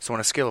So on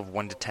a scale of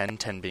 1 to 10,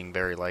 10 being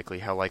very likely,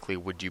 how likely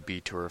would you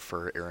be to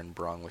refer Aaron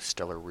Brong with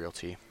Stellar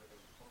Realty?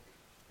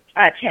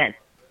 10.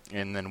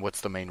 And then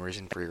what's the main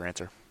reason for your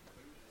answer?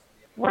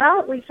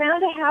 Well, we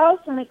found a house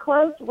and we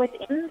closed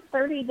within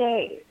 30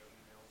 days.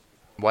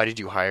 Why did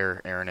you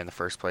hire Aaron in the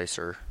first place,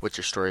 or what's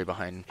your story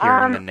behind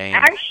hearing the name?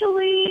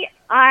 Actually,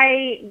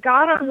 I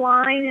got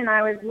online and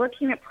I was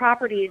looking at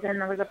properties,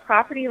 and there was a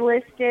property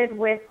listed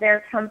with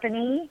their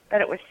company, but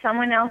it was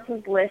someone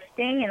else's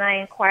listing, and I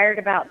inquired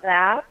about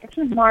that. It's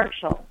in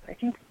Marshall.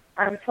 So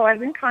I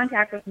was in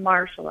contact with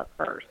Marshall at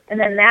first, and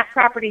then that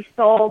property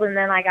sold, and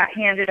then I got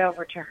handed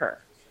over to her.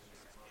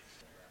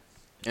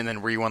 And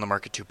then were you on the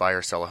market to buy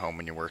or sell a home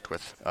when you worked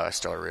with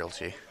Stellar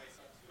Realty?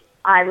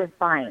 I was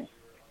buying.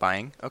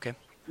 Buying? Okay.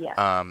 Yes.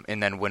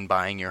 And then when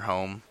buying your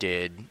home,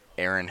 did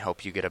Aaron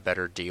help you get a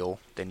better deal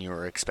than you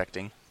were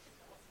expecting?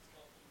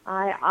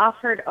 I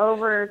offered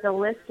over the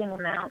listing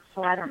amount,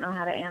 so I don't know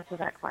how to answer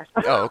that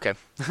question. Oh, okay.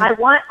 I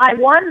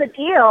won the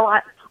deal.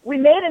 We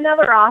made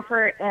another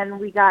offer, and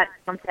we got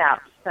bumped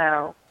out.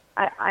 So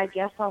I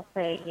guess I'll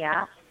say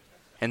yeah.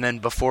 And then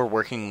before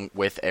working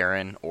with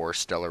Aaron or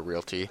Stellar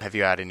Realty, have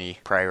you had any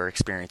prior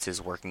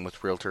experiences working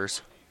with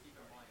realtors?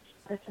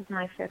 This is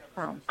my fifth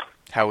home.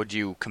 How would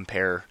you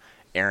compare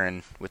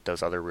Aaron with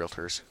those other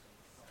realtors?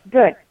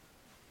 Good.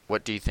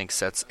 What do you think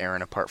sets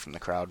Aaron apart from the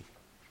crowd?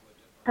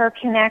 Her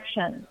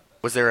connection.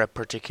 Was there a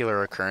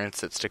particular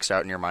occurrence that sticks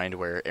out in your mind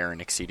where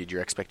Aaron exceeded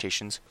your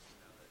expectations?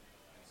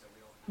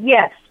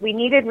 Yes, we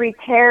needed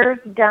repairs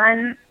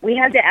done. We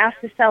had to ask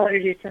the seller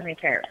to do some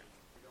repairs.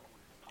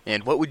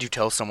 And what would you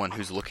tell someone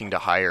who's looking to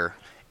hire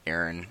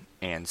Aaron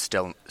and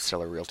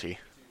Stellar Realty?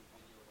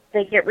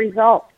 They get results.